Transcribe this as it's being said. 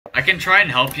I can try and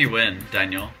help you win,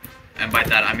 Daniel. And by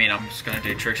that, I mean I'm just gonna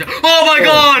do trick shot. Oh my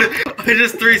god! I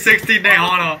just 360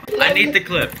 Nehana. I need the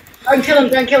clip. Don't kill him,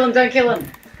 don't kill him, don't kill him.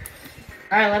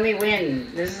 Alright, let me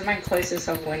win. This is my closest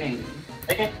of winning.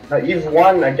 Okay. No, you've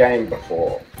won a game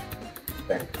before.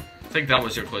 I think that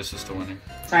was your closest to winning.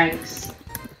 Thanks.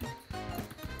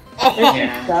 Oh!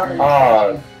 Yeah.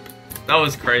 Oh. That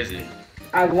was crazy.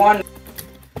 I won.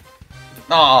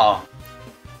 Oh.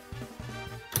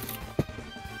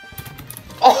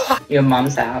 Oh. Your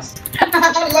mom's house.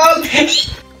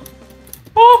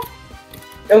 Oh.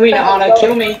 Don't mean to honor,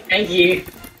 kill me. Thank you.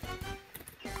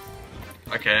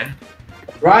 Okay.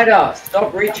 Ryder,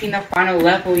 stop reaching the final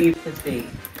level, you pussy.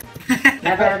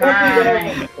 Never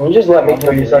mind. Can you just let me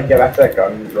kill you so I can get back to that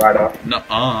gun right up? No,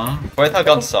 both our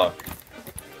guns suck.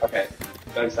 Okay.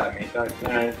 Don't stab me. Don't.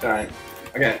 No, don't.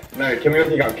 Okay. No, kill me with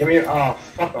your gun. Kill me. Oh,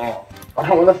 fuck off. I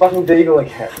don't want the fucking deagle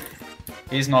again.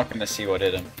 He's not gonna see what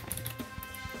hit him.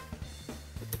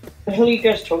 What the hell are you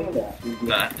guys talking about?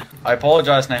 That. I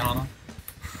apologize, Nehana.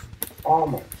 Oh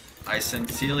my. I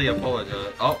sincerely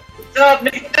apologize. Oh. Stop,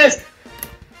 Nicholas!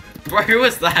 Bro, who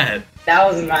was that? That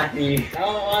was Matthew.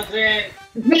 No, it wasn't.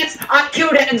 Yes, I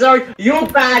killed Enzo. You're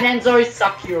bad, Enzo.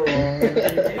 Suck your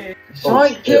own.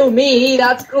 Don't kill me.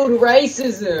 That's called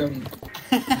racism.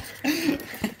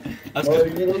 That's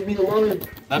good. You leave me alone.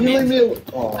 That means... me alone.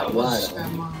 Oh, right.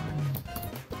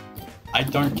 I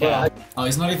don't care. Oh,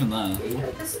 he's not even there.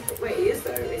 Wait, he is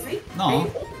though, isn't he? No.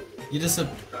 You just a...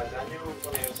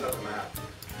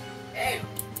 Hey.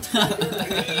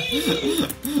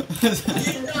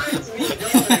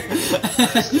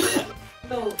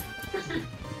 No.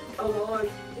 Oh Lord.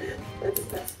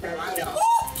 That's bad.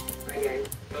 Okay.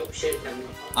 Oh shit.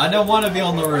 I don't want to be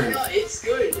on the roof. No, it's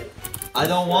good. I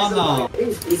don't want to.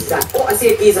 Oh, I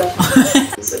see a geezer.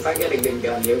 So if I get a good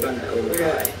gun, you're gonna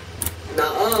override. Nah,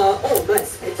 oh,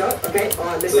 nice. Headshot. Okay,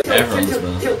 this is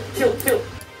kill.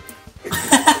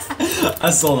 I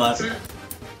saw that.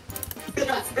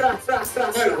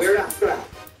 No, we're out.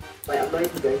 Wait, I'm not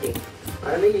even joking.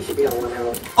 I don't think you should be on 1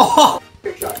 health. Oh!